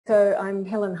So I'm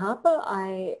Helen Harper.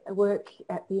 I work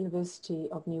at the University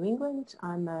of New England.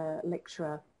 I'm a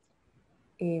lecturer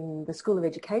in the School of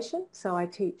Education. So I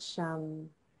teach in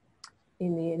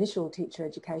the initial teacher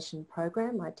education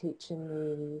program. I teach in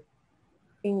the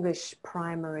English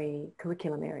primary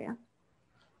curriculum area.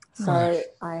 So Right.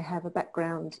 I have a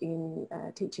background in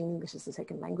teaching English as a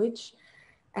second language.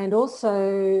 And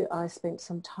also I spent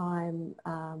some time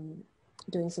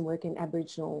doing some work in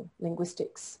Aboriginal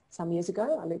linguistics some years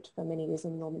ago. I lived for many years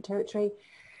in the Northern Territory.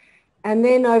 And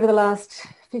then over the last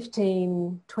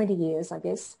 15, 20 years, I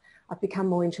guess, I've become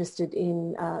more interested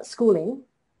in schooling,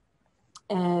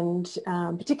 and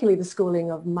particularly the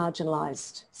schooling of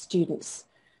marginalised students,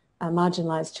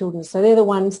 marginalised children. So they're the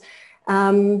ones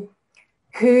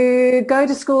who go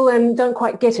to school and don't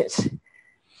quite get it.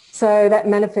 So that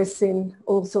manifests in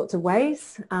all sorts of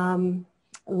ways.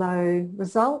 Low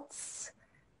results.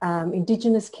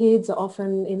 Indigenous kids are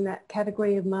often in that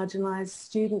category of marginalised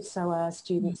students. So are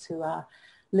students who are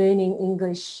learning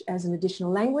English as an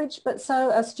additional language, but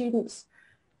so are students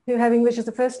who have English as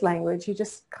a first language who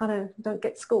just kind of don't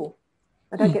get school.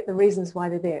 They don't get the reasons why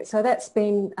they're there. So that's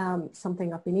been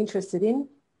something I've been interested in.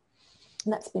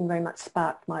 And that's been very much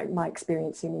sparked my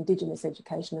experience in Indigenous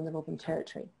education in the Northern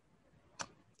Territory.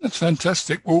 That's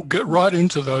fantastic. We'll get right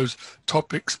into those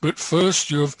topics. But first,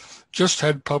 you've just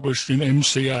had published in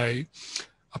MCA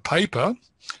a paper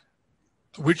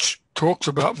which talks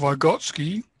about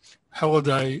Vygotsky,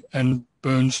 Halliday and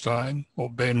Bernstein.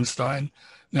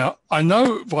 Now, I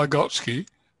know Vygotsky,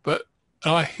 but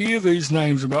I hear these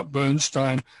names about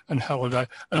Bernstein and Halliday,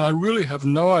 and I really have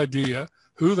no idea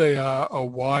who they are or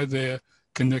why they're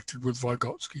connected with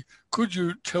Vygotsky. Could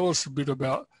you tell us a bit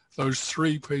about those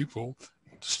three people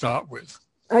to start with?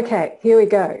 Okay, here we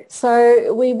go.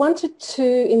 So we wanted to,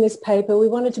 in this paper, we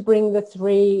wanted to bring the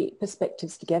three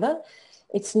perspectives together.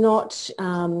 It's not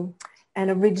an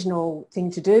original thing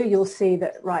to do. You'll see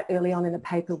that right early on in the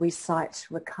paper we cite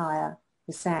Heleh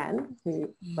Harper,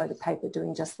 who wrote a paper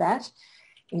doing just that,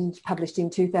 published in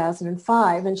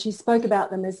 2005, and she spoke about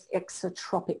them as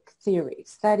exotropic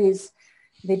theories. That is,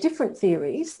 they're different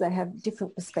theories, they have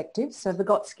different perspectives. So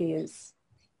Vygotsky is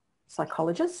a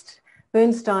psychologist,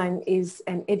 Bernstein is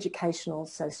an educational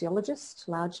sociologist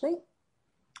largely,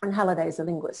 and Halliday is a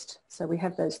linguist. So we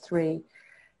have those three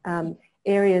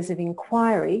areas of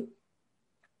inquiry.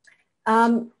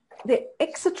 The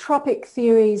exotropic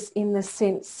theories, in the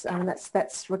sense,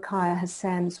 that's Heleh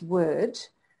Harper's word,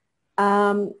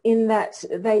 in that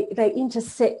they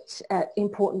intersect at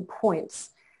important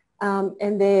points,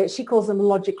 and she calls them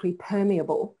logically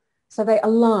permeable. So they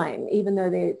align, even though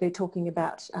they're talking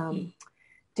about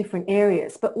different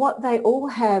areas. But what they all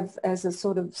have as a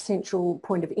sort of central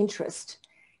point of interest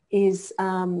is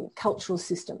cultural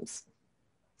systems.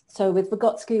 So with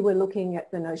Vygotsky, we're looking at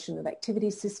the notion of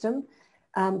activity system.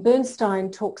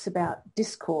 Bernstein talks about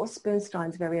discourse.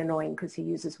 Bernstein's very annoying because he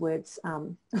uses words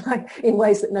in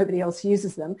ways that nobody else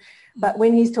uses them. But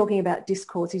when he's talking about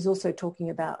discourse, he's also talking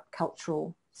about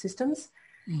cultural systems.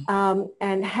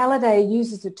 And Halliday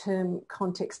uses the term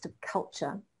context of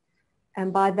culture.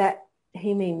 And by that,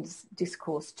 he means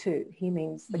discourse too. He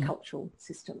means the cultural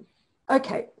system.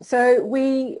 Okay, so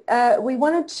we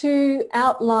wanted to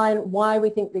outline why we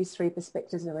think these three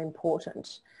perspectives are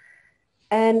important.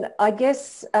 And I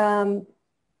guess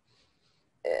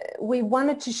we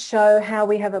wanted to show how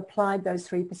we have applied those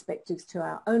three perspectives to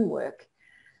our own work,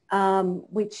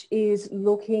 which is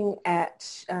looking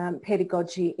at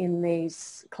pedagogy in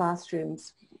these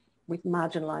classrooms with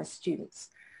marginalised students.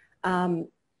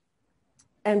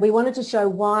 And we wanted to show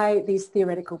why these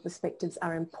theoretical perspectives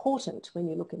are important when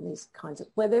you look in these kinds of,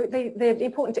 well, they're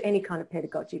important to any kind of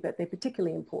pedagogy, but they're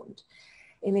particularly important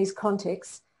in these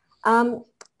contexts.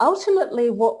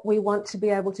 Ultimately, what we want to be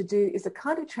able to do is a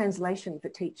kind of translation for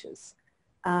teachers,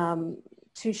 to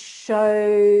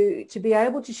be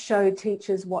able to show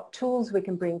teachers what tools we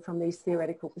can bring from these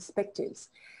theoretical perspectives,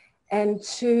 and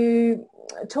to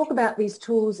talk about these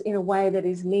tools in a way that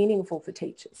is meaningful for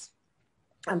teachers.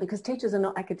 Because teachers are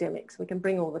not academics. We can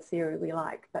bring all the theory we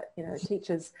like, but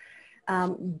teachers'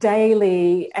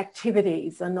 daily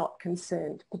activities are not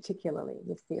concerned particularly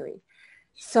with theory.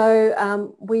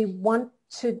 So we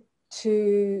wanted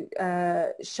to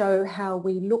show how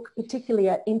we look particularly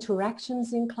at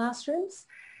interactions in classrooms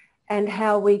and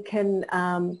how we can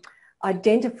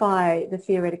identify the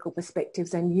theoretical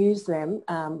perspectives and use them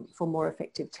for more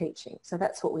effective teaching. So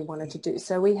that's what we wanted to do.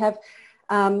 So we have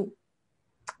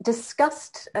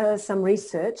discussed some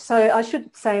research. So I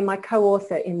should say my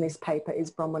co-author in this paper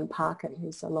is Bronwyn Parkin,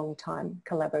 who's a long-time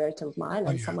collaborator of mine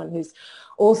and someone who's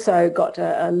also got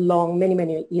a long, many,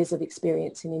 many years of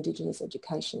experience in Indigenous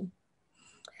education.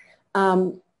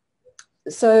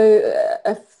 So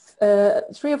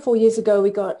 3 or 4 years ago,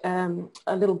 we got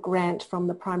a little grant from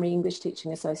the Primary English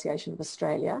Teaching Association of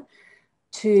Australia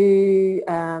to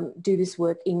do this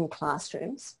work in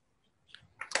classrooms.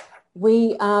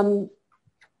 We wanted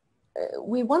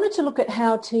to look at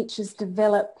how teachers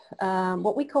develop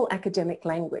what we call academic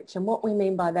language, and what we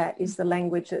mean by that is the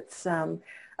language that's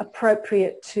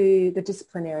appropriate to the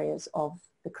discipline areas of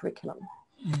the curriculum.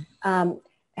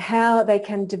 How they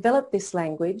can develop this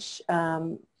language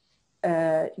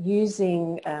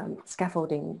using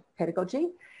scaffolding pedagogy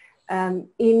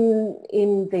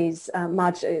in these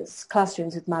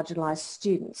classrooms with marginalised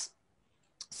students.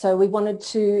 So we wanted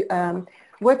to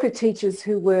work with teachers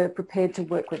who were prepared to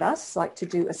work with us, like to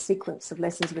do a sequence of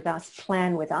lessons with us,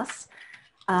 plan with us,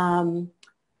 and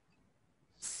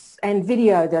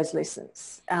video those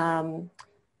lessons. And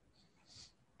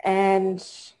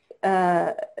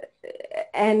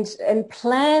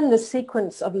plan the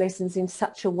sequence of lessons in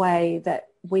such a way that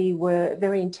we were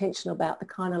very intentional about the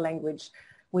kind of language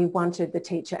we wanted the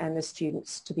teacher and the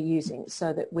students to be using,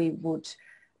 so that we would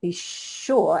be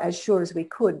sure as we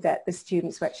could, that the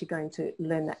students were actually going to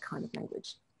learn that kind of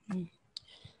language.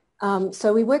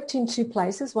 So we worked in 2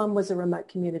 places. One was a remote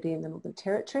community in the Northern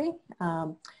Territory,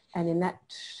 and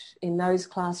in those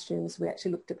classrooms we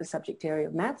actually looked at the subject area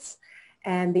of maths.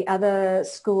 And the other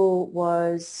school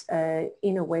was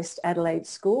inner West Adelaide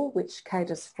School, which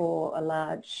caters for a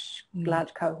large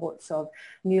cohorts of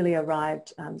newly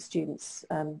arrived students,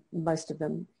 most of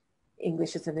them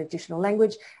English as an additional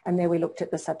language, and there we looked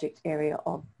at the subject area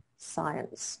of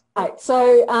science. Right,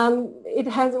 so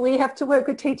we have to work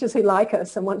with teachers who like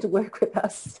us and want to work with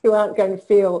us, who aren't going to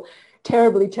feel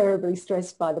terribly, terribly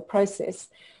stressed by the process,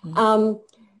 and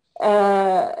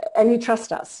who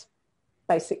trust us,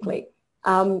 basically.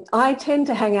 I tend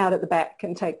to hang out at the back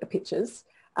and take the pictures.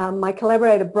 My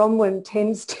collaborator Bronwyn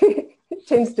tends to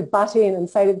butt in and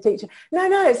say to the teacher,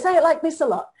 no, say it like this a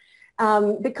lot,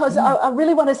 because I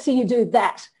really want to see you do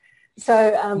that.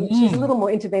 So she's a little more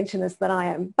interventionist than I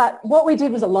am. But what we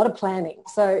did was a lot of planning.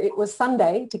 So it was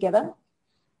Sunday together,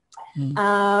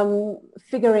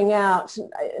 figuring out,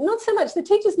 not so much the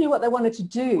teachers knew what they wanted to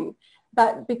do,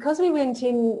 but because we went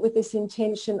in with this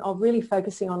intention of really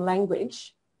focusing on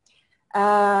language,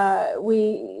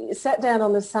 we sat down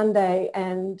on the Sunday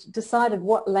and decided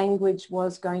what language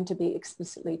was going to be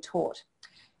explicitly taught.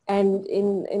 And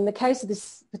in the case of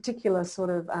this particular sort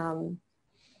of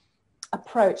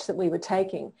approach that we were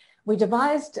taking, we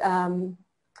devised, so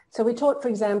we taught, for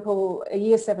example, a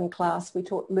Year 7 class, we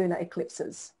taught lunar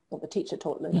eclipses, or the teacher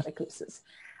taught lunar eclipses.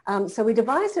 So we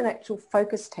devised an actual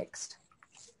focus text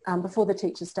before the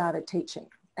teacher started teaching.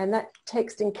 And that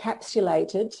text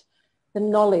encapsulated the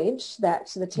knowledge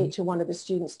that the teacher wanted the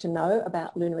students to know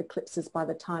about lunar eclipses by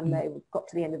the time they got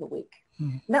to the end of the week.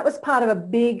 And that was part of a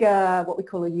big, what we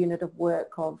call a unit of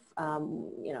work of,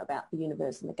 about the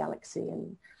universe and the galaxy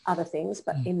and other things.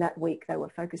 But in that week, they were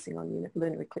focusing on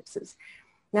lunar eclipses.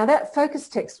 Now, that focus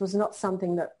text was not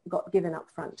something that got given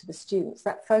up front to the students.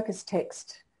 That focus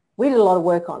text, we did a lot of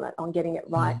work on it, on getting it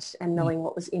right and knowing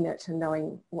what was in it and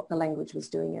knowing what the language was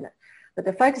doing in it. But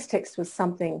the focus text was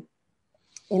something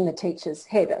in the teacher's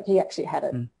head. He actually had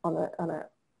it on a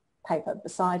paper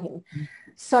beside him,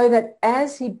 so that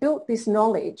as he built this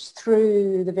knowledge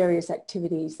through the various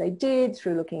activities they did,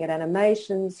 through looking at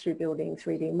animations, through building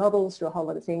 3D models, through a whole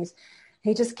lot of things,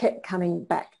 he just kept coming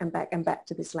back and back and back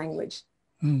to this language.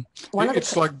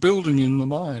 It's like building in the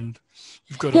mind.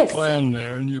 You've got a plan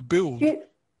there and you build.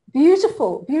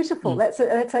 Beautiful.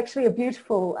 That's actually a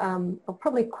beautiful, I'll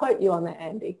probably quote you on that,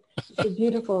 Andy. It's a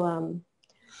beautiful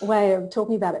way of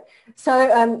talking about it. So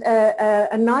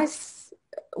a nice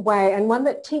way, and one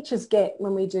that teachers get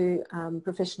when we do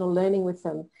professional learning with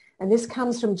them, and this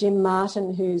comes from Jim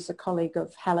Martin, who's a colleague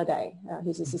of Halliday,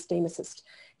 who's a systemicist.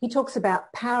 He talks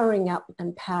about powering up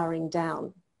and powering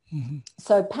down.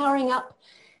 So powering up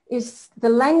is the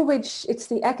language, it's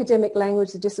the academic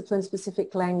language, the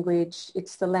discipline-specific language,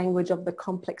 it's the language of the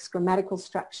complex grammatical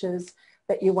structures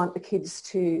that you want the kids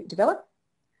to develop.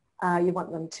 You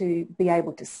want them to be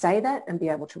able to say that and be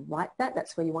able to write that.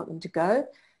 That's where you want them to go.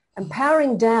 And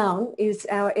powering down is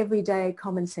our everyday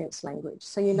common sense language.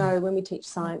 So, when we teach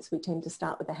science, we tend to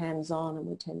start with the hands-on and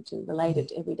we tend to relate it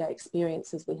to everyday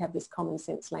experiences. We have this common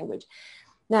sense language.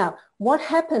 Now, what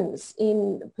happens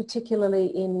particularly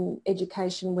in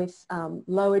education with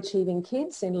low achieving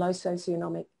kids in low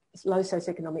socioeconomic low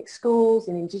socioeconomic schools,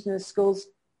 in indigenous schools,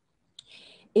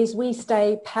 is we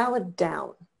stay powered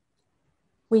down.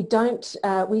 We don't,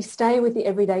 we stay with the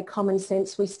everyday common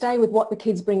sense. We stay with what the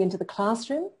kids bring into the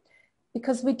classroom,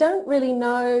 because we don't really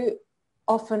know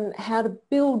often how to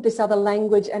build this other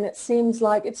language, and it seems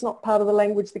like it's not part of the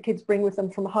language the kids bring with them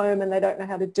from home and they don't know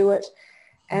how to do it,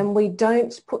 and we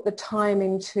don't put the time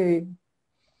into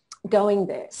going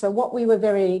there. So what we were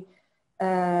very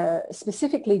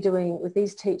specifically doing with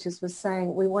these teachers was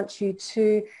saying, we want you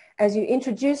to, as you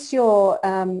introduce your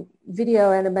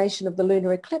video animation of the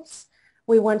lunar eclipse,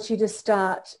 we want you to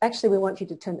start, actually we want you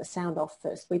to turn the sound off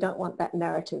first. We don't want that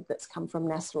narrative that's come from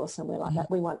NASA or somewhere like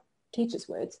that. We want teachers'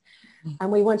 words.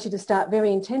 And we want you to start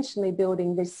very intentionally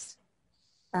building this,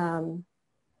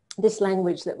 this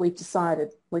language that we've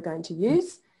decided we're going to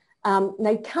use.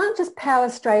 They can't just power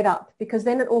straight up, because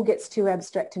then it all gets too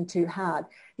abstract and too hard.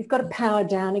 You've got to power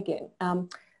down again.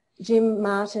 Jim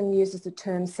Martin uses the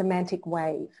term semantic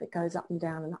wave. It goes up and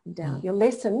down and up and down. Your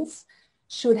lessons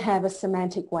should have a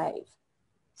semantic wave.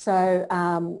 So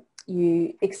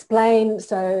you explain,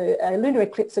 so a lunar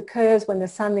eclipse occurs when the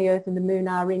sun, the earth and the moon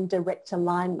are in direct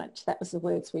alignment. That was the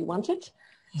words we wanted.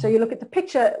 So you look at the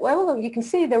picture, well, you can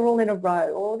see they're all in a row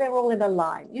or they're all in a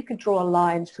line. You could draw a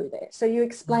line through there. So you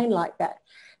explain like that.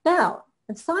 Now,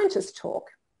 when scientists talk,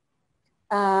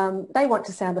 they want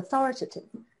to sound authoritative.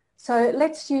 So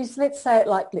let's say it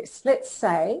like this. Let's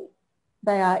say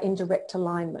they are in direct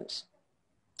alignment.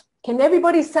 Can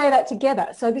everybody say that together?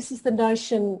 So this is the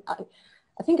notion,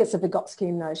 I think it's a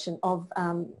Vygotsky notion of,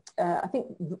 I think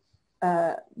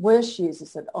Wersch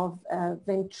uses it, of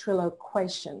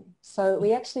ventriloquation. So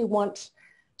we actually want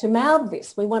to mouth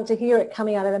this. We want to hear it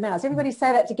coming out of their mouths. Everybody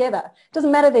say that together. It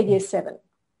doesn't matter they're year 7.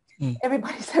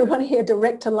 Everybody say we want to hear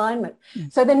direct alignment.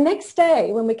 So the next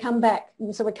day when we come back,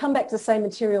 so we come back to the same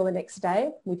material the next day,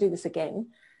 we do this again,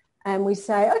 and we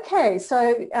say, okay,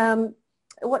 so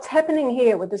what's happening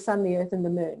here with the sun, the earth and the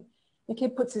moon? The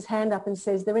kid puts his hand up and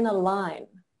says they're in a line.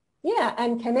 Yeah,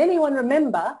 and can anyone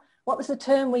remember what was the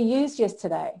term we used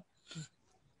yesterday?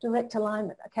 Direct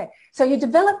alignment. Okay, so you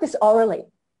develop this orally.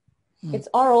 It's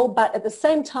oral, but at the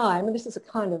same time, and this is a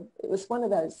kind of, it was one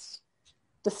of those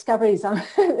discoveries. I'm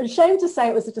ashamed to say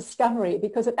it was a discovery,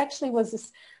 because it actually was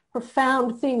this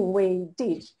profound thing we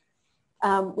did,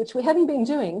 which we hadn't been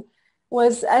doing,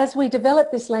 was as we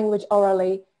developed this language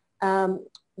orally,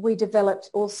 we developed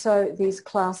also these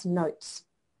class notes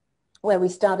where we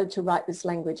started to write this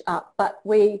language up. But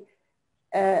we,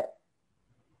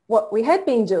 what we had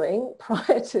been doing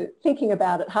prior to thinking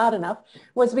about it hard enough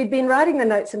was we'd been writing the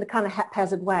notes in a kind of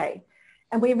haphazard way.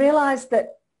 And we realised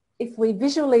that if we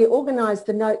visually organised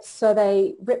the notes so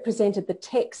they represented the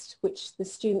text which the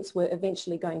students were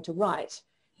eventually going to write,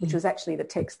 which was actually the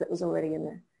text that was already in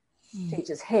the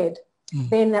teacher's head,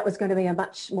 then that was going to be a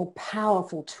much more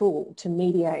powerful tool to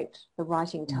mediate the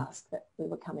writing task that we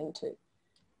were coming to.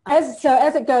 So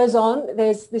as it goes on,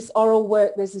 there's this oral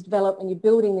work, there's this development, you're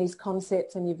building these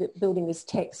concepts and you're building this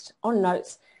text on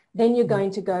notes. Then you're going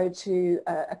to go to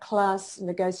a class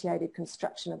negotiated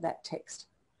construction of that text,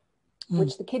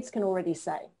 which the kids can already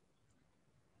say.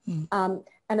 And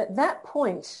at that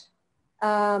point,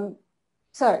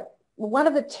 so one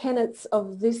of the tenets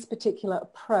of this particular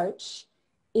approach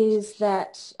is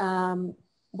that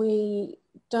we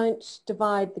don't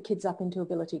divide the kids up into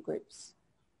ability groups.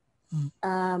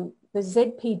 The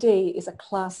ZPD is a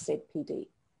class ZPD.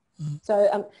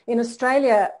 So in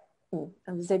Australia, and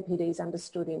the ZPD is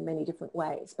understood in many different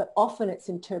ways, but often it's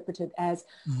interpreted as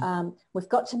we've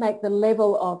got to make the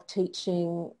level of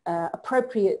teaching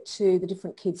appropriate to the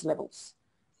different kids' levels.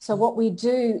 So what we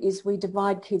do is we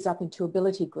divide kids up into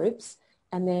ability groups,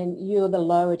 and then you're the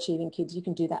low achieving kids, you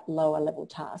can do that lower level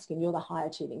task, and you're the high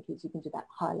achieving kids, you can do that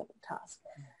high level task.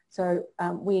 So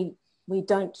we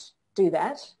don't do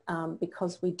that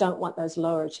because we don't want those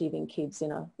lower achieving kids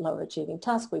in a lower achieving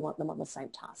task. We want them on the same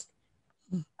task.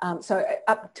 So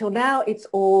up till now, it's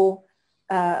all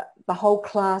the whole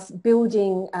class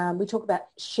building. We talk about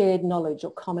shared knowledge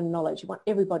or common knowledge. You want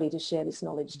everybody to share this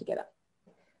knowledge together.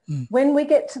 When we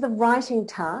get to the writing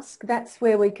task, that's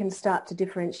where we can start to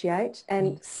differentiate.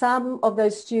 And some of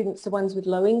those students, the ones with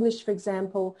low English, for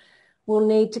example, will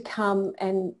need to come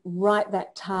and write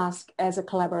that task as a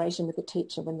collaboration with the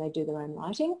teacher when they do their own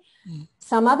writing.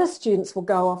 Some other students will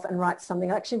go off and write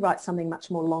something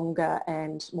much more longer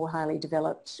and more highly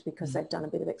developed because they've done a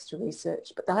bit of extra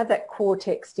research. But they'll have that core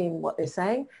text in what they're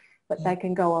saying, but they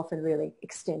can go off and really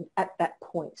extend at that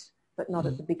point, but not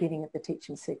at the beginning of the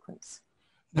teaching sequence.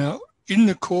 Now, in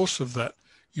the course of that,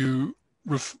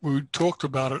 we talked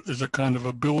about it as a kind of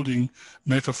a building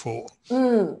metaphor.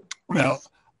 Now,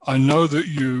 I know that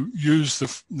you use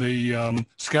the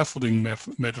scaffolding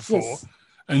metaphor, Yes.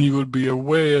 and you would be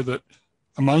aware that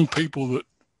among people that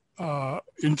are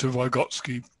into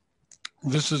Vygotsky,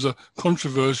 this is a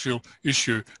controversial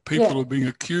issue. People Yeah. are being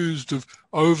accused of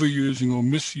overusing or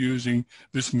misusing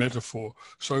this metaphor.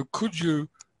 So could you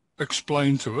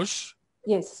explain to us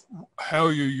Yes. how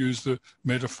you use the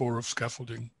metaphor of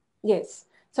scaffolding? Yes.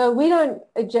 So we don't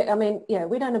object. I mean, yeah,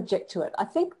 we don't object to it. I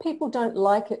think people don't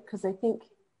like it because they think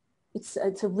it's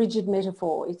a rigid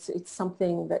metaphor. It's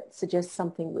something that suggests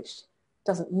something which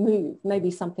doesn't move,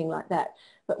 maybe something like that.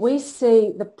 But we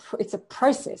see it's a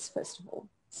process, first of all,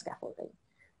 scaffolding,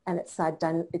 and it's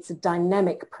a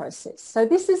dynamic process. So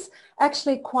this is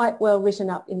actually quite well written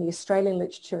up in the Australian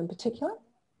literature in particular.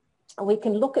 We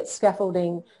can look at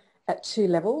scaffolding at two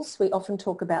levels. We often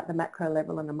talk about the macro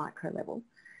level and the micro level.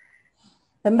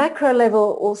 The macro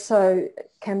level also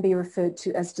can be referred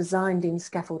to as designed in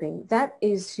scaffolding. That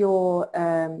is your,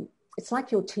 it's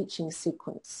like your teaching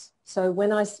sequence. So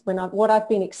what I've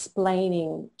been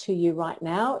explaining to you right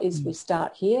now is we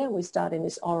start here, we start in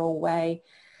this oral way.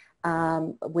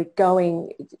 We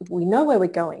know where we're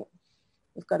going.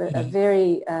 We've got a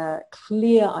very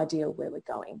clear idea of where we're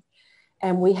going.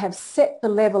 And we have set the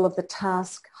level of the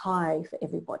task high for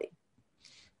everybody.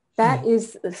 That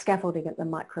is the scaffolding at the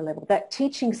micro level. That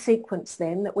teaching sequence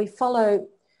then that we follow,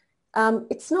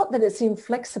 it's not that it's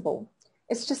inflexible.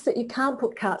 It's just that you can't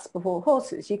put carts before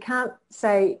horses. You can't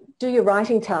say, do your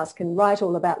writing task and write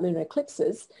all about lunar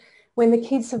eclipses when the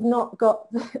kids have not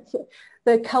got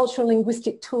the cultural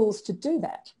linguistic tools to do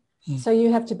that. So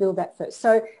you have to build that first.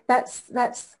 So that's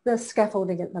the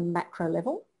scaffolding at the macro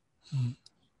level.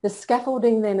 The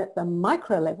scaffolding then at the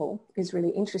micro level is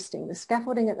really interesting. The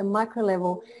scaffolding at the micro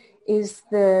level is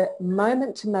the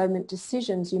moment-to-moment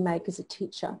decisions you make as a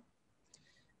teacher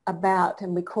about,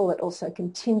 and we call it also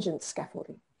contingent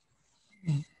scaffolding.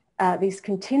 They're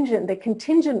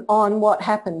contingent on what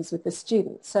happens with the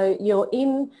student. So you're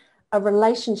in a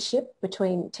relationship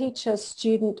between teacher,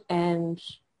 student, and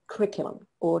curriculum,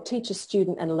 or teacher,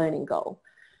 student, and learning goal.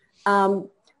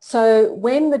 So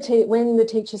when the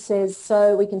teacher says,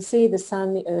 so we can see the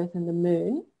sun, the earth, and the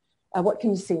moon, what can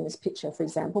you see in this picture, for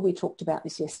example? We talked about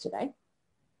this yesterday.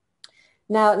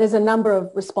 Now, there's a number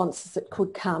of responses that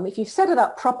could come. If you set it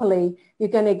up properly, you're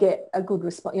going to get a good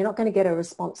response. You're not going to get a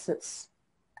response that's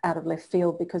out of left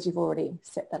field because you've already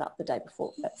set that up the day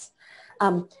before.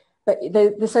 So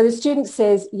the student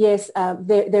says, yes,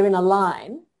 they're in a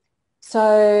line.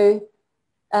 So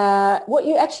what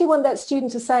you actually want that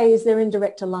student to say is they're in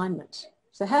direct alignment.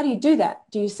 So how do you do that?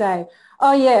 Do you say,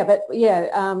 oh yeah, but yeah,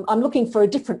 I'm looking for a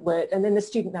different word, and then the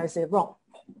student knows they're wrong?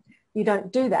 You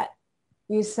don't do that.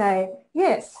 You say,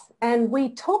 yes, and we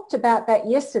talked about that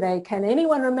yesterday. Can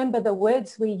anyone remember the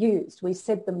words we used? We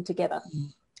said them together.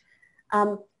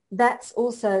 That's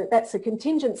a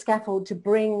contingent scaffold to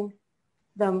bring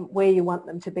them where you want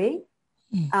them to be.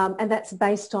 And that's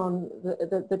based on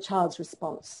the child's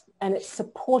response, and it's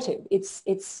supportive.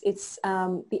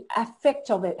 The affect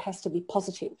of it has to be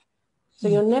positive. So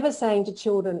you're never saying to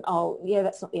children, oh, yeah,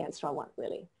 that's not the answer I want,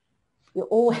 really. You're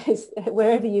always,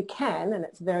 wherever you can, and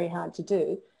it's very hard to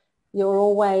do, you're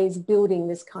always building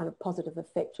this kind of positive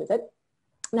effect with it.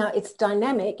 Now, it's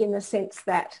dynamic in the sense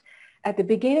that at the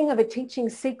beginning of a teaching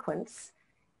sequence,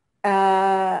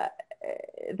 the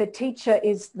teacher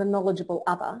is the knowledgeable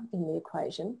other in the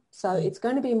equation. So it's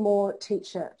going to be more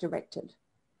teacher directed.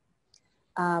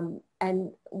 And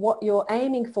what you're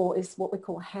aiming for is what we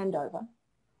call handover.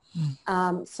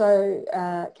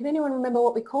 Can anyone remember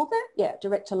what we called that? Yeah,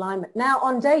 direct alignment. Now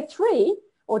on day 3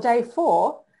 or day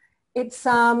 4, it's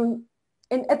in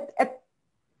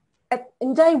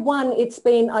day 1, it's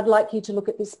been, I'd like you to look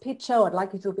at this picture, I'd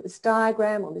like you to look at this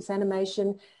diagram or this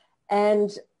animation,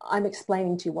 and I'm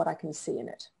explaining to you what I can see in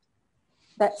it.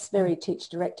 That's very teach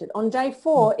directed. On day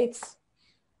 4, it's,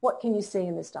 what can you see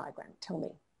in this diagram? Tell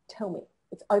me.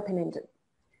 It's open-ended.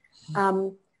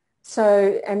 And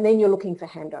then you're looking for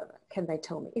handover. Can they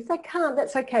tell me? If they can't,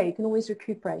 that's okay. You can always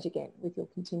recuperate again with your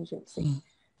contingency.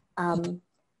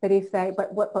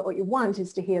 But what you want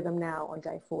is to hear them now on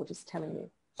day 4 just telling you.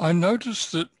 I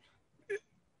noticed that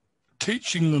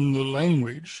teaching them the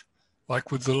language,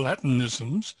 like with the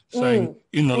Latinisms, saying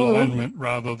in alignment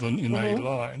rather than in a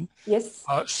line, yes,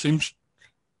 seems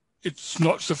it's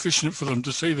not sufficient for them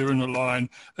to see they're in a line.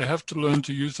 They have to learn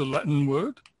to use the Latin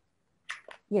word.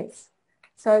 Yes.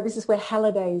 So this is where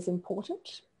Halliday is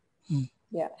important.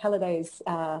 Yeah, Halliday is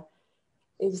a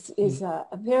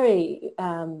very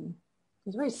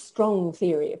strong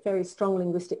theory, a very strong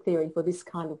linguistic theory for this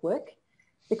kind of work,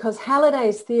 because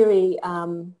Halliday's theory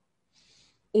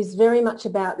is very much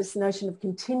about this notion of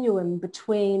continuum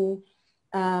between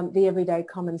the everyday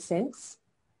common sense,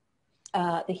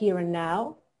 the here and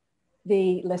now,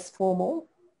 the less formal.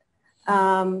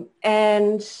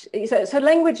 And so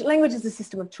language is a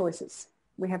system of choices.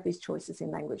 We have these choices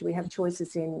in language. We have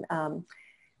choices in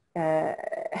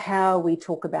how we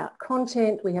talk about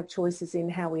content. We have choices in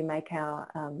how we make our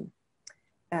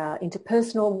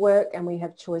interpersonal work, and we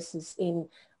have choices in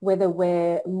whether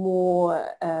we're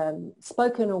more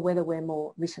spoken or whether we're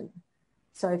more written.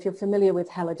 So if you're familiar with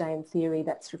Hallidayan theory,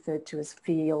 that's referred to as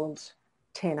field,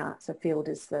 tenor. So field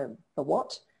is the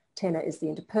what, tenor is the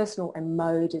interpersonal, and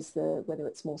mode is the whether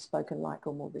it's more spoken like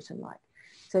or more written like.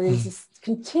 So there's this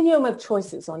continuum of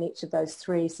choices on each of those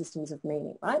three systems of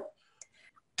meaning, right?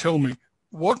 Tell me,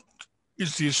 what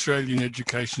is the Australian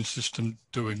education system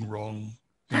doing wrong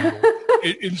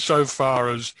insofar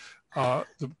as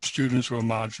the students who are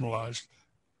marginalised?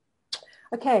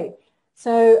 Okay,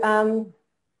 so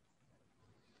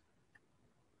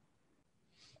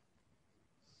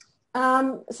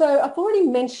so I've already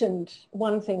mentioned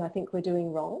one thing I think we're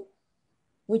doing wrong,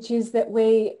 which is that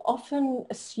we often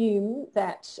assume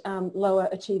that lower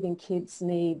achieving kids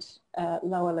need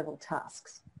lower level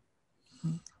tasks.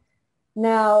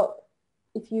 Now,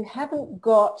 if you haven't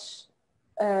got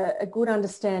a good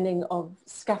understanding of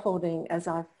scaffolding as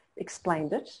I've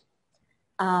explained it,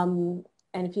 and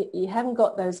if you haven't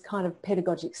got those kind of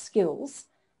pedagogic skills,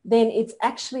 then it's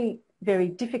actually very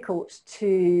difficult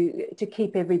to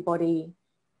keep everybody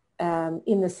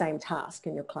in the same task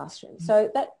in your classroom. So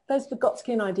those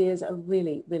Vygotskian ideas are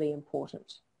really, really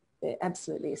important. They're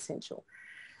absolutely essential.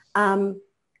 The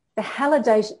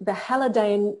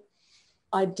Hallidayan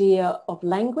idea of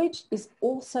language is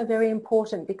also very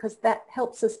important because that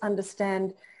helps us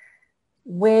understand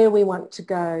where we want to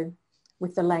go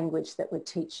with the language that we're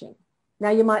teaching. Now,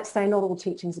 you might say not all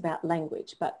teaching is about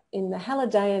language, but in the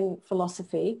Hallidayan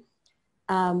philosophy,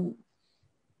 the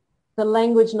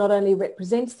language not only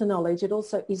represents the knowledge, it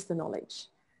also is the knowledge.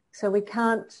 So we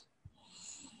can't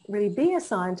really be a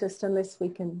scientist unless we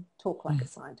can talk like a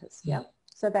scientist. Yeah.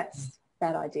 So that's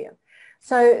that idea.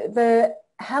 So the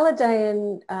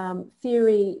Hallidayan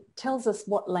theory tells us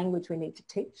what language we need to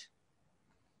teach,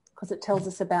 because it tells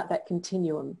us about that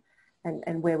continuum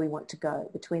and where we want to go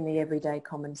between the everyday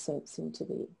common sense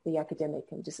into the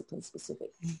academic and discipline specific.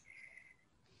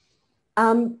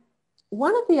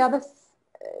 One of the other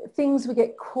things we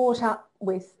get caught up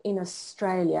with in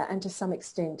Australia, and to some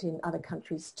extent in other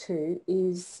countries too,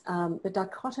 is the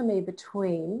dichotomy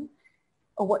between,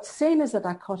 or what's seen as a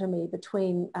dichotomy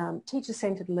between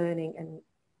teacher-centred learning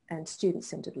and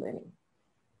student-centred learning.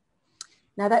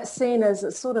 Now that's seen as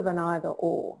a sort of an either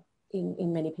or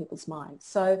in many people's minds.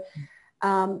 So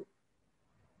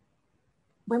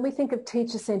when we think of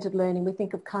teacher-centred learning, we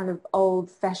think of kind of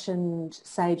old-fashioned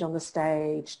sage on the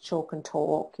stage, chalk and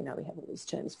talk, you know, we have all these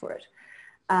terms for it.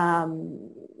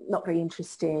 Not very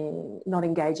interesting, not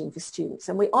engaging for students.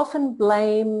 And we often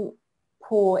blame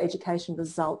poor education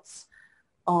results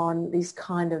on these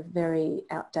kind of very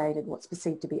outdated, what's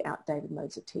perceived to be outdated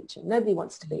modes of teaching. Nobody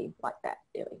wants to be like that,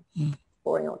 really,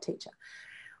 boring old teacher.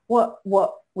 What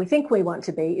we think we want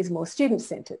to be is more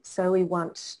student-centred. So we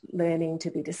want learning to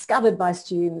be discovered by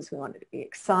students, we want it to be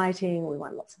exciting, we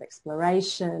want lots of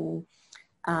exploration,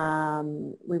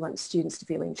 we want students to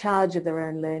feel in charge of their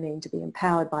own learning, to be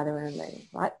empowered by their own learning,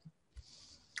 right?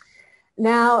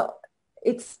 Now,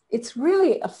 it's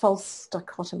really a false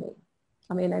dichotomy.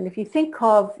 I mean, and if you think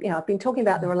of, you know, I've been talking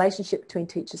about the relationship between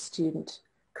teacher-student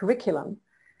curriculum,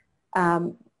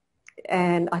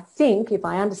 and I think, if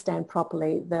I understand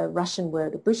properly, the Russian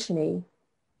word obучение,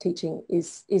 teaching,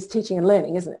 is teaching and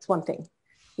learning, isn't it? It's one thing.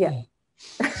 Yeah.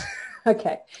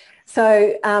 Okay.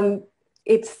 So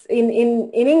it's in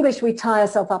English we tie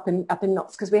ourselves up in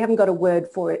knots because we haven't got a word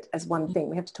for it as one thing.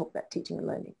 We have to talk about teaching and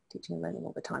learning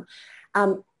all the time.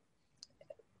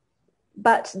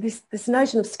 But this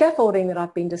notion of scaffolding that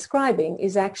I've been describing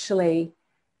is actually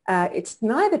it's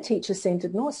neither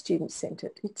teacher-centred nor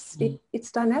student-centred.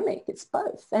 It's dynamic. It's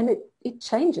both, and it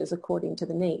changes according to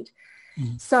the need.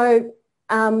 So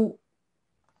the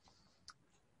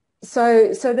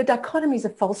dichotomy is a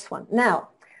false one. Now,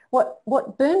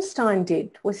 what Bernstein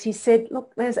did was he said,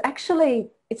 look, there's actually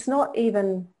it's not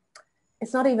even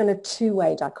a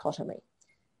two-way dichotomy.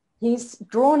 He's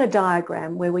drawn a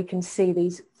diagram where we can see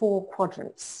these four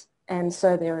quadrants, and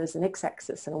so there is an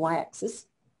x-axis and a y-axis.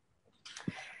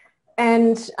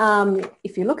 And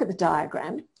if you look at the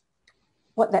diagram,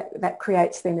 what that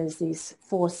creates then is these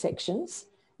four sections.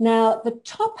 Now, the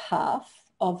top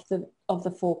half of the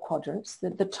four quadrants,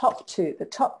 the top two, the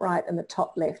top right and the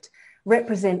top left,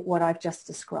 represent what I've just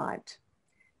described.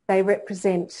 They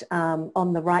represent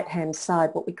on the right-hand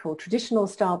side what we call traditional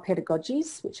style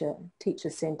pedagogies, which are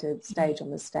teacher-centred, sage on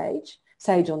the stage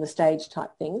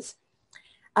type things.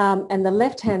 And the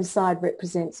left-hand side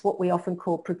represents what we often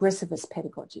call progressivist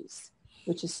pedagogies,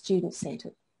 which is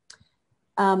student-centred.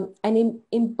 And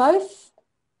in both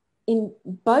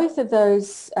of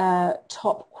those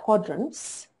top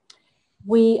quadrants,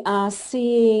 we are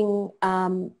seeing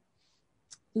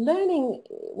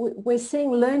we're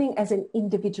seeing learning as an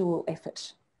individual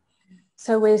effort.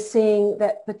 So we're seeing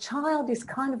that the child is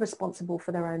kind of responsible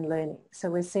for their own learning. So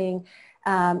we're seeing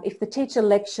if the teacher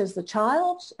lectures the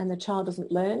child and the child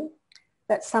doesn't learn,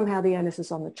 that somehow the onus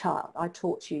is on the child. I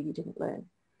taught you, you didn't learn.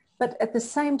 But at the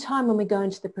same time, when we go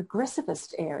into the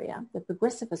progressivist area, the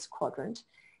progressivist quadrant,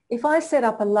 if I set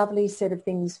up a lovely set of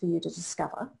things for you to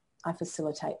discover, I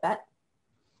facilitate that.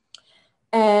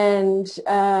 And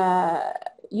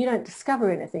you don't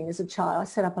discover anything as a child. I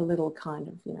set up a little kind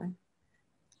of,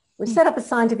 we set up a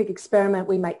scientific experiment.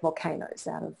 We make volcanoes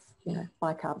out of,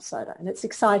 bicarb soda, and it's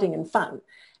exciting and fun.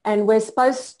 And we're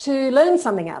supposed to learn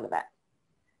something out of that.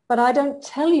 But I don't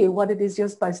tell you what it is you're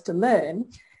supposed to learn,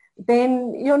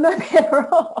 then you're no better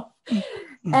off.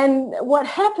 And what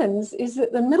happens is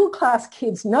that the middle class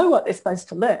kids know what they're supposed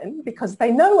to learn because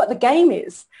they know what the game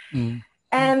is.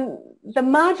 And the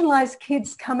marginalised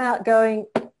kids come out going,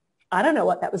 I don't know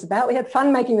what that was about. We had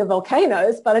fun making the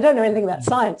volcanoes, but I don't know anything about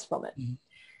science from it.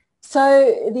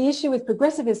 So the issue with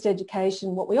progressivist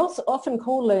education, what we also often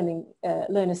call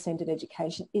learner-centred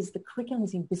education, is the curriculum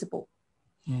is invisible.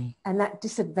 And that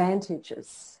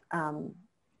disadvantages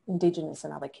indigenous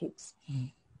and other kids.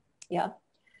 Yeah.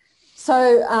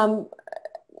 So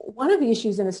one of the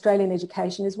issues in Australian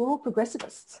education is we're all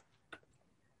progressivists.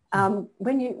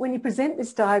 When you present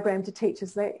this diagram to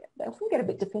teachers, they often get a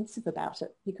bit defensive about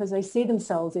it because they see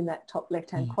themselves in that top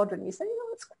left-hand quadrant. You say,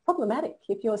 it's problematic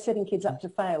if you're setting kids up to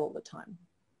fail all the time.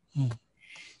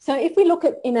 So if we look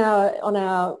at in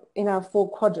our 4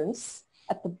 quadrants,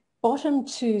 at the bottom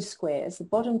 2 squares, the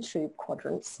bottom 2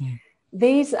 quadrants,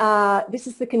 this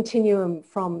is the continuum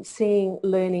from seeing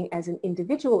learning as an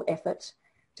individual effort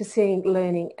to seeing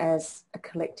learning as a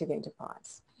collective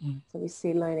enterprise. So we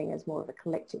see learning as more of a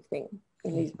collective thing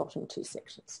in these bottom 2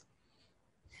 sections.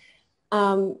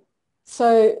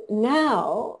 So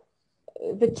now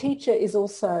the teacher is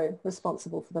also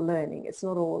responsible for the learning. It's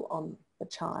not all on the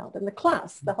child. And the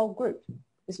class, the whole group,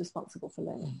 is responsible for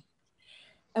learning.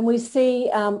 And we see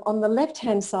on the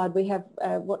left-hand side, we have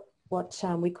what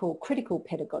we call critical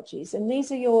pedagogies. And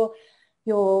these are your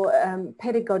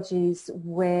pedagogies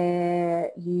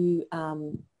where you...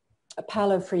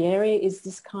 Paulo Freire is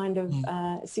this kind of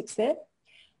sits there.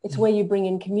 It's where you bring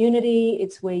in community.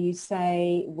 It's where you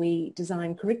say we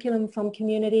design curriculum from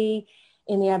community.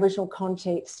 In the Aboriginal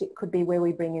context, it could be where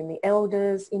we bring in the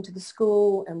elders into the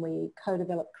school and we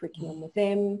co-develop curriculum with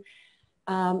them.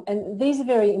 And these are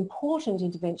very important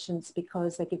interventions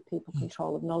because they give people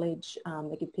control of knowledge,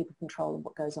 they give people control of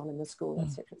what goes on in the school,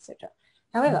 etc., etc.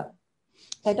 However,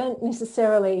 they don't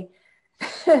necessarily...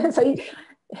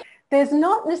 There's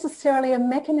not necessarily a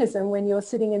mechanism when you're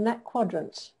sitting in that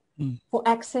quadrant for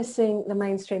accessing the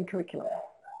mainstream curriculum.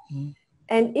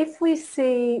 And if we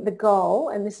see the goal,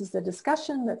 and this is the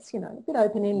discussion that's, a bit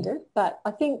open-ended, but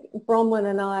I think Bronwyn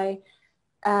and I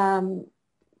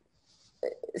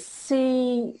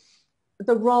see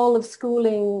the role of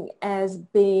schooling as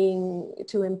being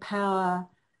to empower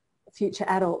future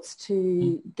adults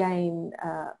to gain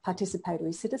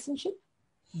participatory citizenship.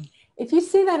 If you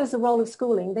see that as the role of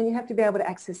schooling, then you have to be able to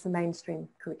access the mainstream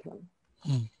curriculum.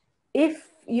 If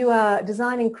you are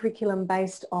designing curriculum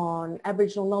based on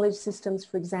Aboriginal knowledge systems,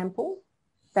 for example,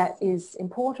 that is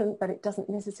important, but it doesn't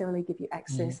necessarily give you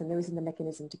access and there isn't a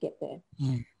mechanism to get there.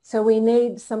 So we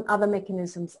need some other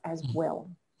mechanisms as well.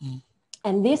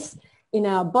 And this, in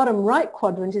our bottom right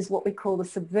quadrant, is what we call the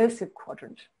subversive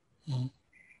quadrant.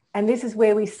 And this is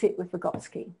where we sit with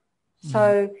Vygotsky.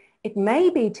 So it may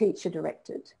be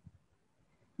teacher-directed,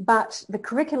 but the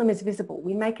curriculum is visible.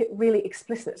 We make it really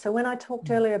explicit. So when I talked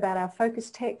earlier about our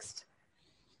focus text,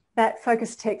 that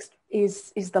focus text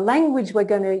is the language we're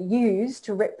going to use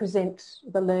to represent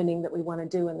the learning that we want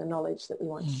to do and the knowledge that we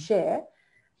want to share.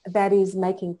 That is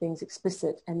making things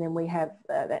explicit. And then we have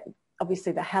that,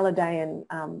 obviously the Hallidayan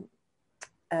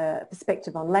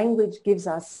perspective on language gives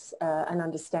us an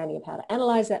understanding of how to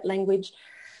analyse that language.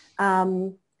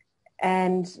 And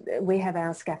we have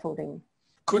our scaffolding.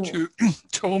 Could you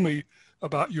tell me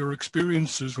about your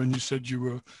experiences when you said you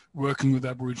were working with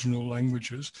Aboriginal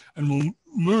languages? And we'll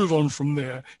move on from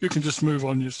there. You can just move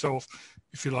on yourself,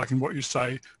 if you like, in what you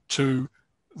say, to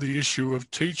the issue of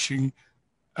teaching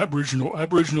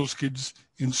Aboriginals kids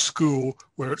in school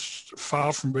where it's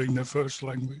far from being their first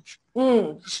language.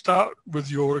 Start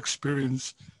with your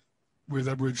experience with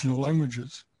Aboriginal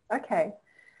languages. Okay.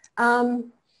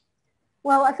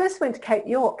 Well, I first went to Cape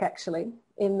York, actually,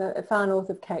 in the far north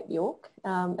of Cape York,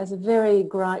 as a very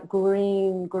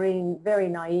green, very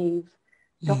naive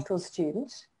doctoral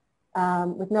student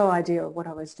with no idea of what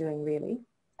I was doing, really.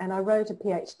 And I wrote a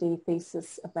PhD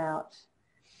thesis about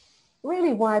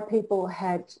really why people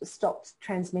had stopped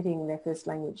transmitting their first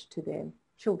language to their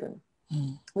children,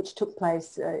 which took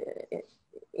place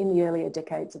in the earlier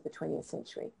decades of the 20th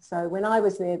century. So when I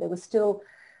was there were still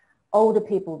older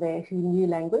people there who knew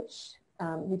language,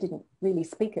 who didn't really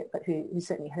speak it, but who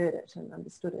certainly heard it and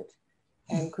understood it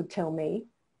and could tell me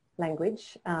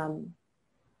language.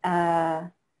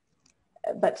 But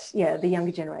yeah, the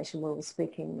younger generation were all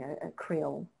speaking a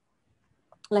Creole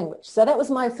language. So that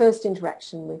was my first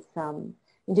interaction with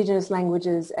indigenous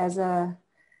languages as a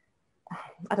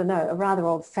rather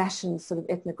old-fashioned sort of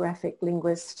ethnographic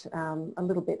linguist, a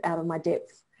little bit out of my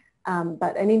depth.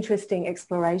 But an interesting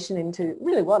exploration into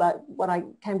really what I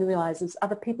came to realise is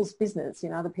other people's business,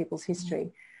 other people's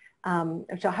history,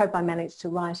 which I hope I managed to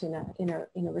write in a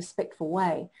respectful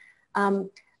way.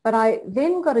 But I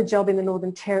then got a job in the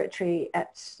Northern Territory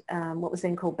at what was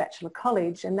then called Bachelor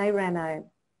College, and they ran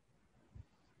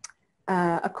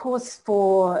a course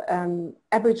for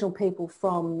Aboriginal people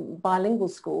from bilingual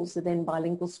schools, the then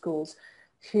bilingual schools,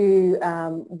 who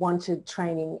wanted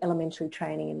training, elementary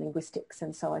training in linguistics.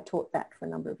 And so I taught that for a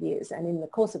number of years. And in the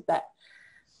course of that,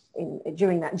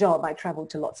 during that job, I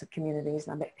travelled to lots of communities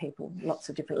and I met people, lots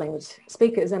of different language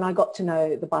speakers, and I got to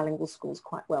know the bilingual schools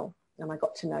quite well. And I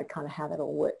got to know kind of how that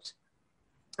all worked.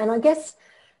 And I guess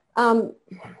I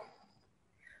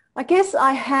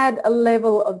had a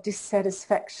level of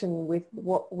dissatisfaction with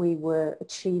what we were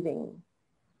achieving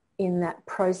in that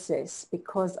process,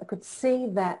 because I could see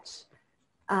that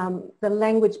the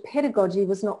language pedagogy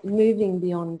was not moving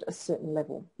beyond a certain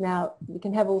level. Now, we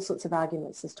can have all sorts of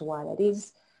arguments as to why that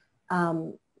is,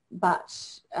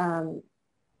 but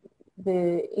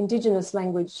the indigenous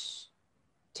language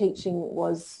teaching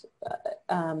was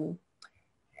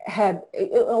had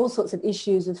all sorts of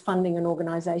issues with funding and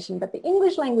organisation, but the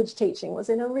English language teaching was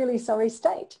in a really sorry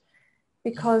state,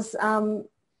 because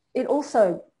it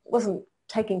also wasn't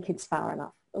taking kids far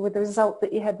enough, with the result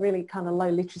that you had really kind of low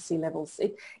literacy levels,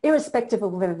 irrespective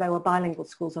of whether they were bilingual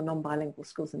schools or non-bilingual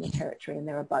schools in the territory, and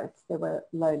there were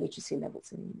low literacy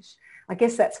levels in English. I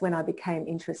guess that's when I became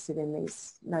interested in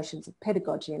these notions of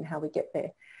pedagogy and how we get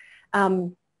there.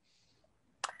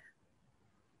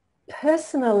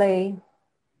 Personally,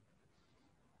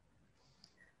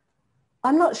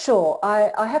 I'm not sure.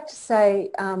 I have to say,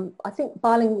 I think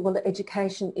bilingual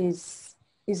education is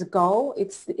a goal.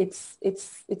 It's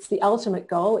the ultimate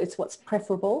goal. It's what's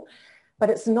preferable, but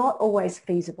it's not always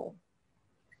feasible.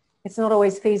 It's not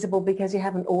always feasible because you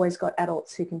haven't always got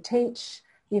adults who can teach.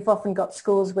 You've often got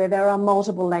schools where there are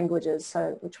multiple languages.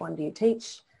 So which one do you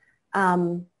teach?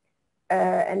 And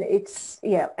it's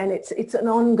an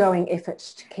ongoing effort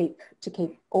to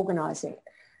keep organising.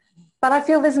 But I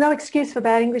feel there's no excuse for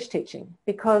bad English teaching,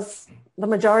 because the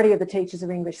majority of the teachers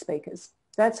are English speakers.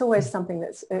 That's always something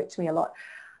that's irked me a lot.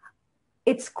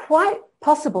 It's quite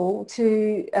possible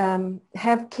to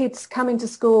have kids come into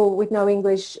school with no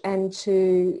English and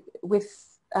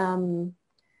with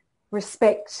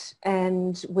respect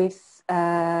and with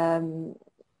a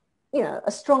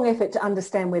strong effort to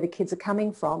understand where the kids are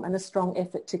coming from and a strong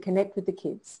effort to connect with the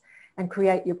kids and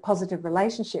create your positive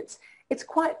relationships. It's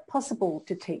quite possible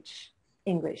to teach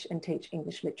English and teach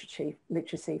English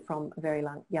literacy from a very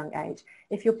young age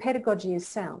if your pedagogy is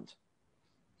sound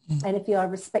and if you are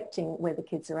respecting where the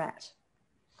kids are at.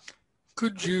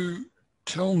 Could you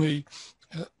tell me,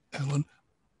 Helen,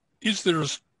 is there a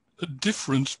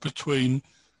difference between,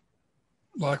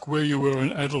 like where you were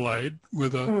in Adelaide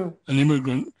with an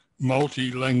immigrant,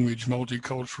 multi-language,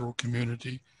 multicultural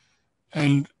community,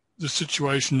 and the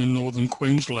situation in northern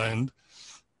Queensland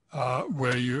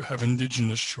where you have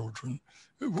Indigenous children?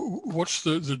 What's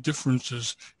the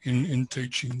differences in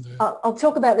teaching there? I'll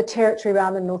talk about the territory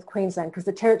rather than North Queensland, because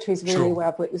the territory is really where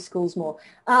I've worked with schools more.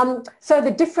 So the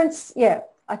difference, I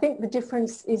think the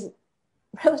difference is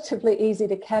relatively easy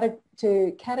to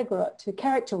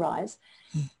characterise,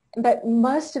 but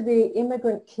most of the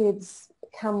immigrant kids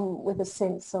come with a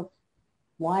sense of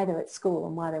why they're at school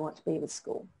and why they want to be with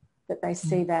school, that they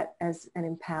see that as an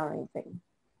empowering thing.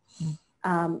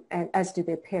 And as do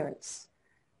their parents.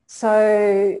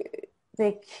 So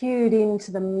they're cued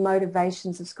into the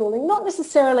motivations of schooling, not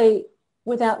necessarily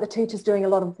without the teachers doing a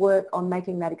lot of work on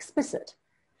making that explicit,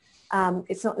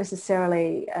 It's not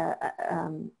necessarily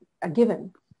a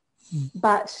given,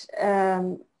 but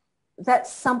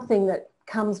that's something that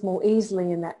comes more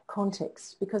easily in that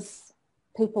context because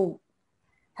people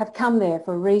have come there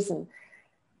for a reason.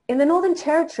 In the Northern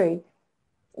Territory,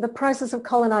 the process of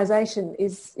colonisation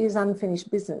is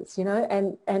unfinished business, you know,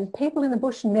 and people in the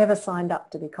bush never signed up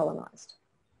to be colonised.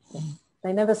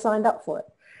 They never signed up for it.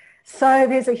 So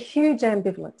there's a huge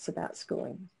ambivalence about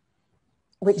schooling,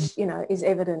 which, you know, is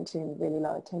evident in really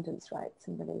low attendance rates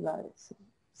and really low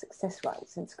success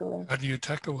rates in schooling. How do you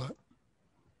tackle that?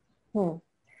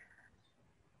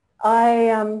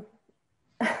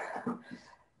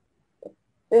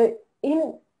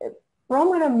 In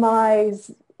Bronwyn and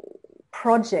Mai's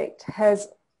project has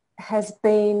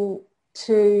been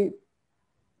to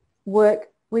work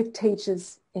with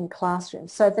teachers in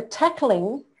classrooms. So the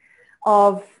tackling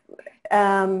of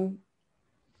the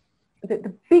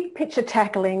big picture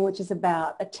tackling, which is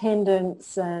about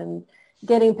attendance and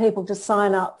getting people to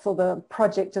sign up for the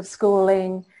project of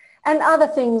schooling, and other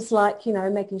things like, you know,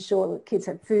 making sure that kids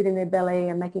have food in their belly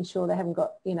and making sure they haven't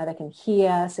got, you know, they can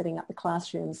hear, setting up the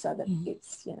classroom so that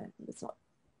it's, you know, it's not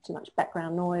too much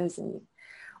background noise, and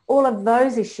all of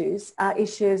those issues are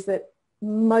issues that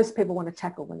most people want to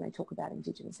tackle when they talk about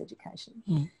Indigenous education.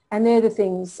 And they're the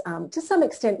things, to some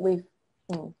extent,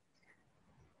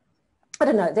 I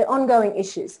don't know, they're ongoing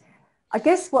issues. I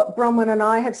guess what Bronwyn and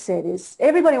I have said is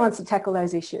everybody wants to tackle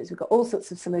those issues. We've got all sorts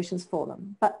of solutions for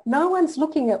them, but no one's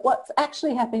looking at what's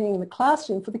actually happening in the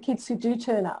classroom for the kids who do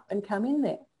turn up and come in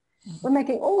there. We're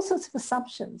making all sorts of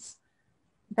assumptions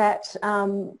that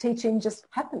teaching just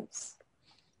happens.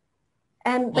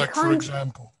 And like, for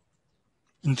example,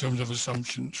 in terms of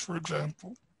assumptions, for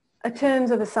example? In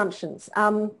terms of assumptions.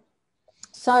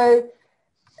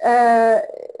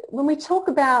 When we talk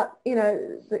about, you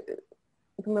know,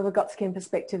 from a Vygotskian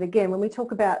perspective again, when we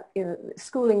talk about, you know,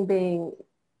 schooling being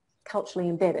culturally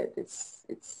embedded, it's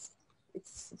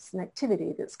an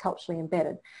activity that's culturally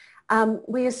embedded.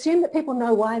 We assume that people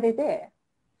know why they're there.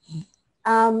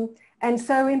 And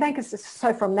so we make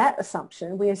so from that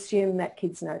assumption, we assume that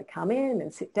kids know to come in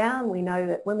and sit down. We know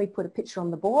that when we put a picture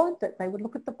on the board, that they would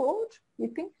look at the board.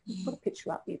 You'd think, you put a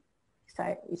picture up, you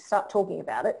start talking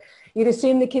about it. You'd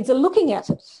assume the kids are looking at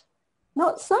it.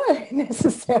 Not so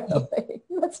necessarily.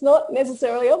 That's not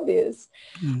necessarily obvious.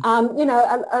 You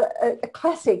know, a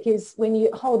classic is when you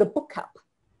hold a book up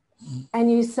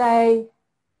and you say,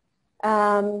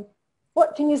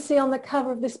 what can you see on the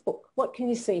cover of this book? What can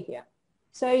you see here?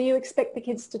 So you expect the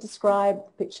kids to describe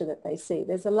the picture that they see.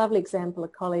 There's a lovely example a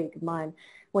colleague of mine,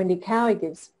 Wendy Cowie,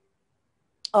 gives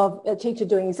of a teacher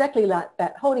doing exactly like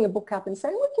that, holding a book up and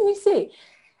saying, what can you see?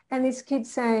 And this kid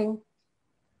saying,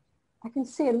 I can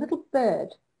see a little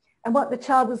bird. And what the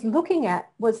child was looking at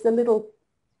was the little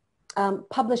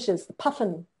publishers, the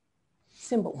puffin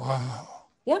symbol. Wow.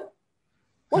 Yeah.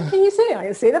 What can you see? I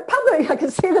can see the puffin. I can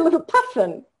see the little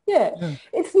puffin. Yeah.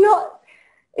 It's not,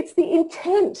 it's the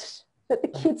intent that the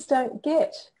kids don't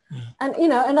get. And, you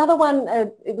know, another one,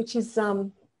 which is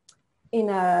in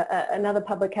another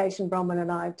publication Bronwyn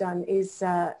and I have done, is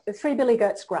the Three Billy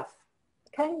Goats Gruff.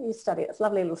 Okay, you study it. It's a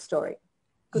lovely little story.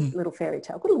 Good little fairy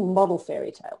tale, good little model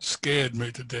fairy tale. Scared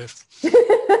me to death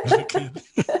as a kid.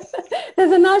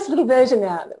 There's a nice little version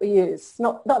now that we use,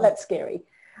 not that scary.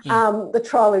 The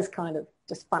troll is kind of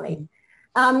just funny.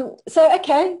 So,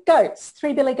 okay, goats,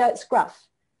 Three Billy Goats Gruff.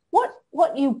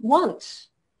 What you want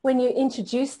when you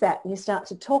introduce that and you start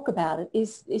to talk about it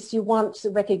is you want the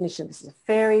recognition. This is a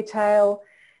fairy tale.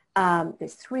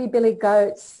 There's three billy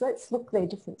goats. Let's look, they're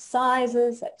different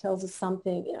sizes. That tells us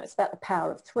something. You know, it's about the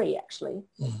power of three, actually.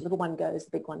 The little one goes,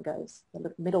 the big one goes.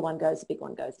 The middle one goes, the big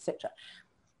one goes, etc.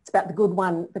 It's about the good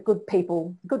one, the good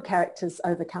people, good characters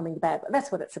overcoming the bad one.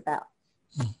 That's what it's about.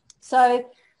 So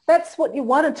that's what you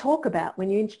want to talk about when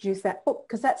you introduce that book,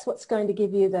 because that's what's going to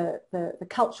give you the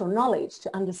cultural knowledge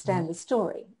to understand the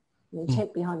story, the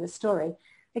intent behind the story.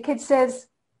 The kid says,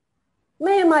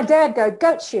 me and my dad go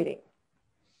goat shooting.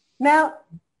 Now,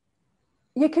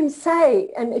 you can say,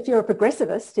 and if you're a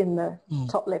progressivist in the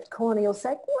top left corner, you'll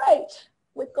say, great,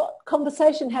 we've got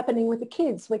conversation happening with the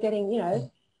kids. We're getting, you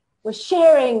know, we're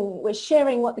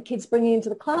sharing what the kids bring into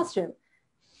the classroom.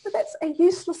 But that's a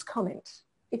useless comment.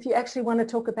 If you actually want to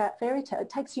talk about fairy tale,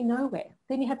 it takes you nowhere.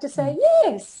 Then you have to say,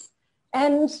 yes.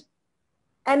 And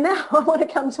now I want to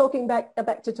come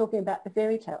back to talking about the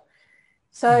fairy tale.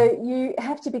 So you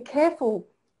have to be careful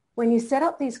when you set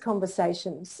up these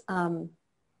conversations,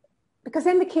 because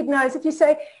then the kid knows if you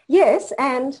say, yes,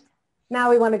 and now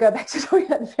we want to go back to talking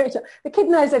about the fairy tale, the kid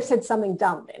knows they've said something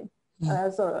dumb then.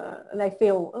 And they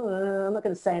feel, I'm not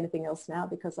going to say anything else now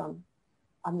because I'm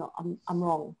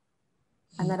wrong.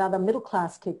 And that other middle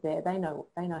class kid there, they know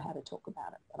how to talk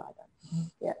about it, but I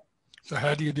don't. Yeah. So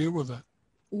how do you deal with that?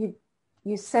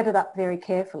 You set it up very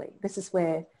carefully. This is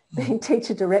where being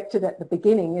teacher directed at the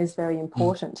beginning is very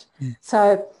important.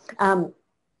 So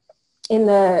in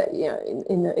the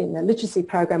literacy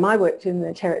program I worked in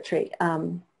the Territory,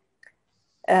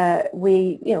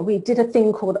 we did a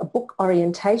thing called a book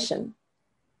orientation.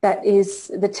 That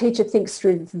is, the teacher thinks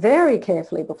through very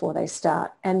carefully before they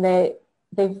start, and they're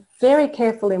very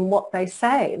careful in what they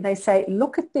say. They say,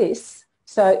 look at this.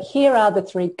 So here are the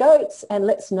 3 goats, and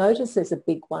let's notice there's a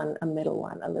big one, a middle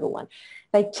one, a little one.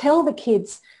 They tell the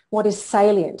kids what is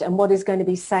salient and what is going to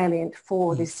be salient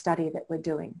for this study that we're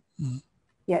doing.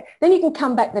 Yeah. Then you can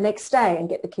come back the next day and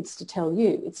get the kids to tell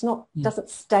you. It's not, doesn't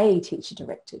stay teacher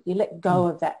directed. You let go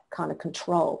of that kind of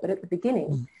control. But at the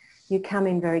beginning, you come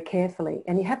in very carefully,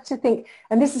 and you have to think,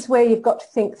 and this is where you've got to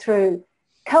think through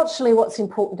culturally what's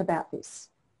important about this.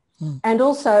 And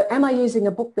also, am I using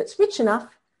a book that's rich enough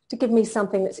to give me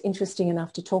something that's interesting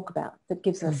enough to talk about, that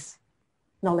gives us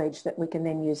knowledge that we can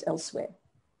then use elsewhere?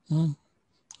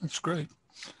 That's great.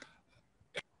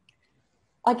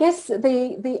 I guess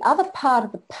the other part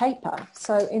of the paper,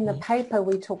 so in the paper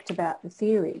we talked about the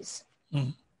theories.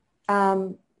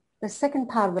 The second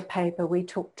part of the paper we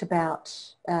talked about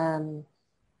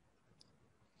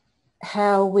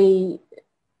how we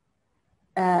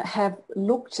have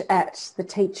looked at the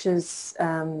teacher's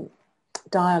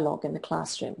dialogue in the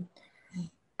classroom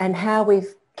and how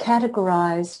we've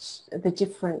categorised the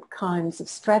different kinds of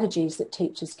strategies that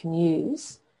teachers can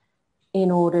use in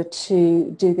order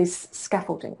to do this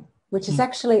scaffolding, which is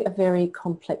actually a very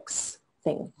complex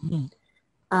thing.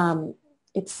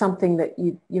 It's something that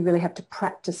you really have to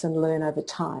practice and learn over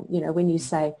time. You know, when you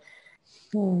say,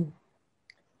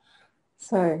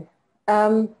 so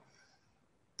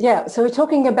we're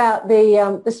talking about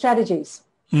the strategies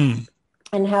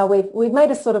and how we've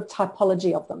made a sort of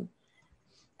typology of them.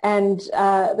 And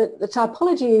the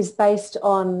typology is based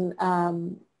on,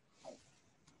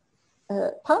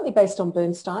 partly based on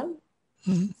Bernstein,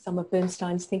 some of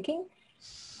Bernstein's thinking.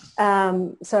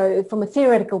 So from a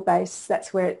theoretical base,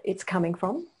 that's where it's coming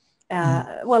from.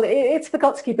 Well, it's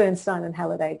Vygotsky, Bernstein and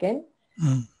Halliday again.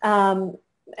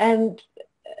 And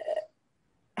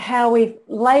how we've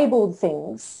labelled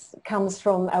things comes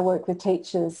from our work with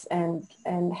teachers and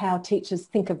how teachers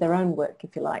think of their own work,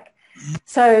 if you like.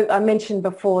 So I mentioned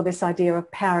before this idea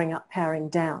of powering up, powering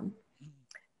down.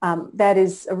 That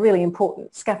is a really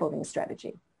important scaffolding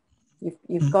strategy.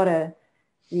 You've got to,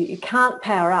 you can't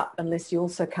power up unless you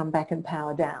also come back and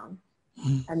power down,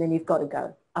 and then you've got to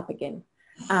go up again.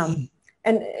 And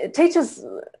teachers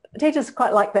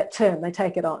quite like that term. They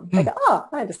take it on. They go, oh,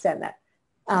 I understand that.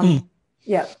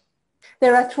 Yeah.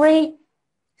 There are three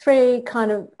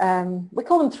kind of, we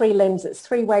call them 3 lenses,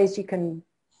 3 ways you can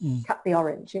cut the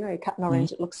orange. You know, you cut an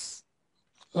orange, it looks,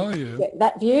 you get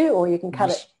that view, or you can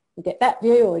cut it, you get that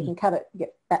view, or you can cut it, you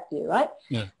get that view, right?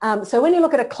 So when you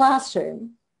look at a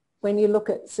classroom, when you look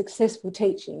at successful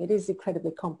teaching, it is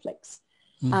incredibly complex.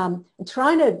 And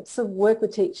trying to sort of work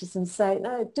with teachers and say,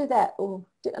 no, do that, or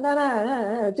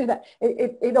no, do that.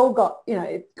 It all got, you know,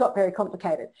 it got very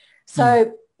complicated.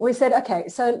 So we said, okay,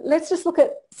 so let's just look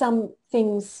at some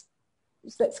things.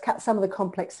 Let's cut some of the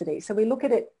complexity. So we look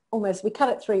at it we cut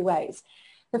it 3 ways.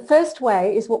 The first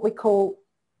way is what we call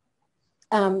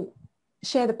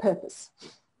share the purpose.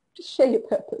 Just share your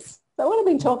purpose. So what I've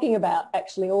been talking about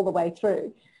actually all the way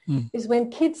through is when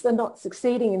kids are not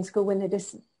succeeding in school, when they're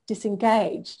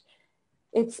disengaged,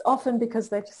 it's often because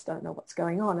they just don't know what's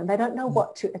going on and they don't know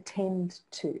what to attend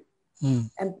to.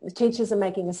 And the teachers are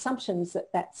making assumptions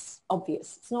that that's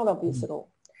obvious. It's not obvious at all.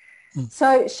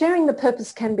 So sharing the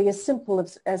purpose can be as simple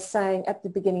as saying at the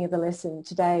beginning of the lesson,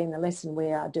 today in the lesson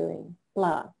we are doing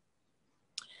blah.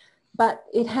 But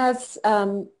it has,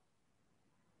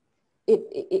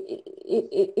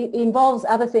 it involves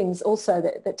other things also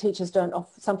that teachers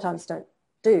sometimes don't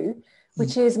do,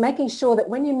 which is making sure that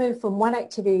when you move from one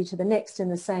activity to the next in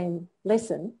the same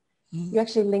lesson, you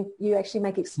actually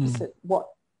make explicit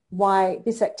why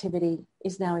this activity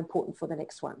is now important for the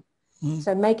next one.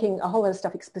 So making a whole lot of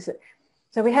stuff explicit.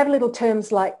 So we have little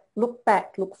terms like look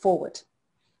back, look forward.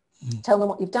 Tell them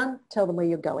what you've done, tell them where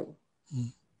you're going.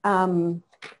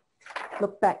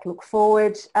 Look back, look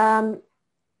forward.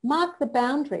 Mark the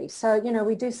boundary. So, you know,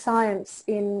 we do science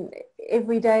in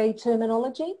everyday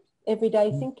terminology,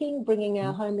 everyday thinking, bringing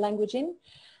our home language in.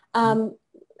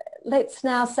 Let's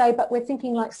now say, but we're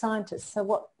thinking like scientists. So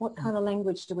what kind of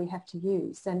language do we have to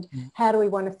use? And how do we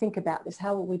want to think about this?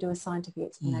 How will we do a scientific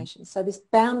explanation? So this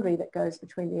boundary that goes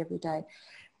between the everyday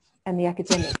and the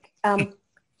academic.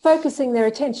 focusing their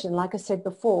attention, like I said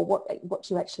before, what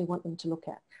you actually want them to look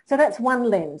at. So that's one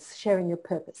lens, sharing your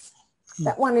purpose.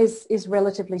 That one is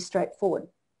relatively straightforward.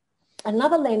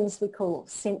 Another lens we call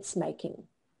sense making.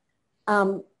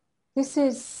 This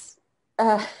is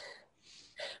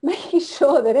making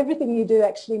sure that everything you do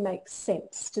actually makes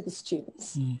sense to the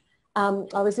students.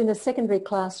 I was in a secondary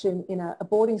classroom in a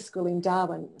boarding school in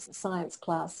Darwin, a science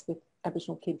class with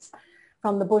Aboriginal kids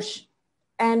from the bush,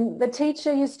 and the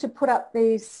teacher used to put up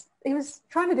these, he was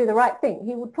trying to do the right thing.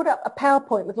 He would put up a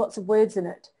PowerPoint with lots of words in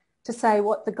it to say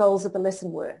what the goals of the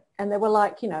lesson were. And there were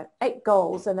like, 8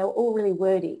 goals, and they were all really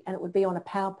wordy, and it would be on a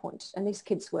PowerPoint. And these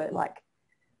kids were like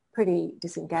pretty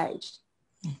disengaged.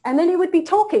 And then he would be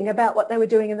talking about what they were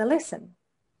doing in the lesson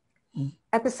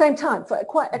at the same time for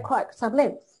quite some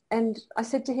length. And I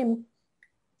said to him,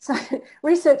 so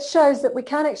research shows that we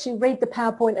can't actually read the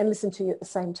PowerPoint and listen to you at the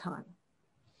same time.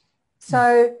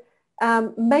 So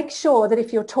make sure that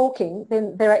if you're talking,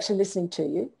 then they're actually listening to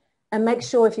you, and make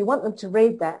sure if you want them to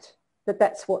read that,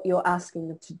 that's what you're asking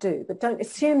them to do. But don't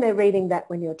assume they're reading that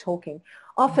when you're talking.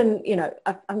 Often,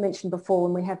 I mentioned before,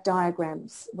 when we have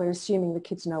diagrams, we're assuming the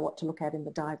kids know what to look at in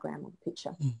the diagram or the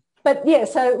picture. But yeah,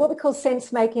 so what we call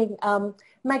sense making,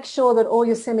 make sure that all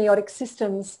your semiotic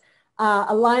systems are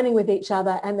aligning with each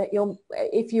other, and that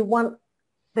if you want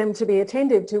them to be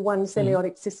attentive to one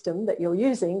semiotic system that you're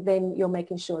using, then you're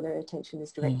making sure their attention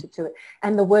is directed to it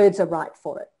and the words are right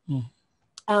for it.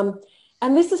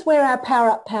 And this is where our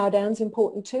power up, power down is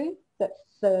important too, that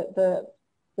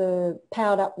the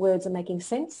powered up words are making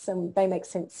sense, and they make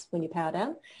sense when you power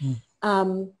down.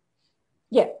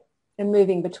 And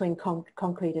moving between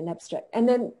concrete and abstract. And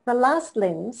then the last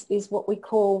lens is what we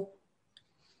call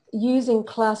using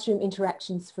classroom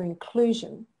interactions for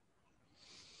inclusion.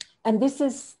 And this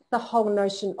is the whole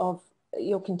notion of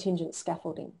your contingent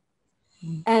scaffolding.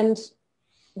 And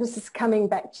this is coming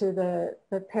back to the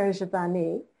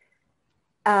Perejavani.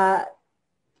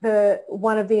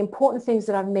 One of the important things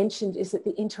that I've mentioned is that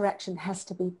the interaction has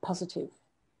to be positive.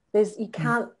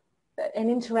 An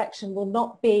interaction will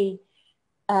not be,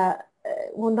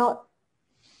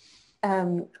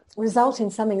 result in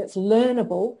something that's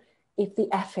learnable if the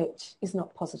affect is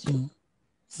not positive.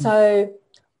 So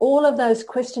all of those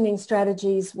questioning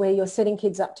strategies where you're setting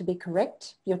kids up to be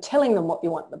correct, you're telling them what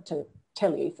you want them to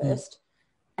tell you first,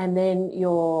 and then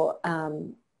you're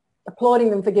applauding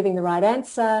them for giving the right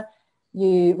answer,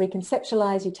 you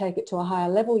reconceptualize, you take it to a higher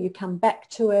level, you come back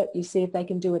to it, you see if they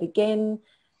can do it again.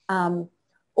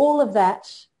 All of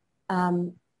that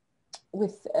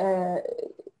with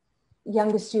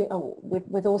younger students,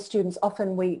 with all students,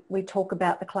 often we talk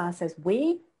about the class as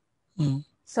we.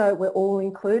 So we're all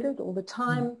included all the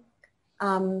time.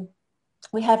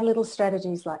 We have little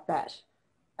strategies like that,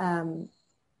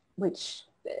 which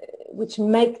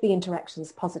make the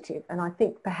interactions positive. And I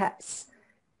think perhaps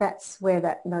that's where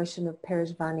that notion of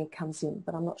Perejavani comes in,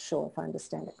 but I'm not sure if I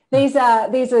understand it. These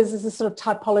are a sort of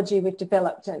typology we've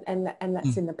developed, and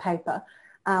that's in the paper,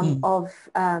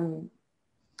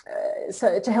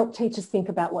 so to help teachers think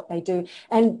about what they do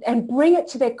and bring it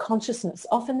to their consciousness.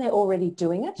 Often they're already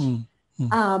doing it.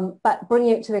 But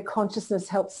bringing it to their consciousness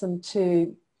helps them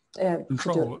to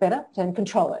do it better and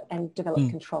control it and develop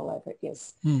control over it,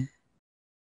 yes.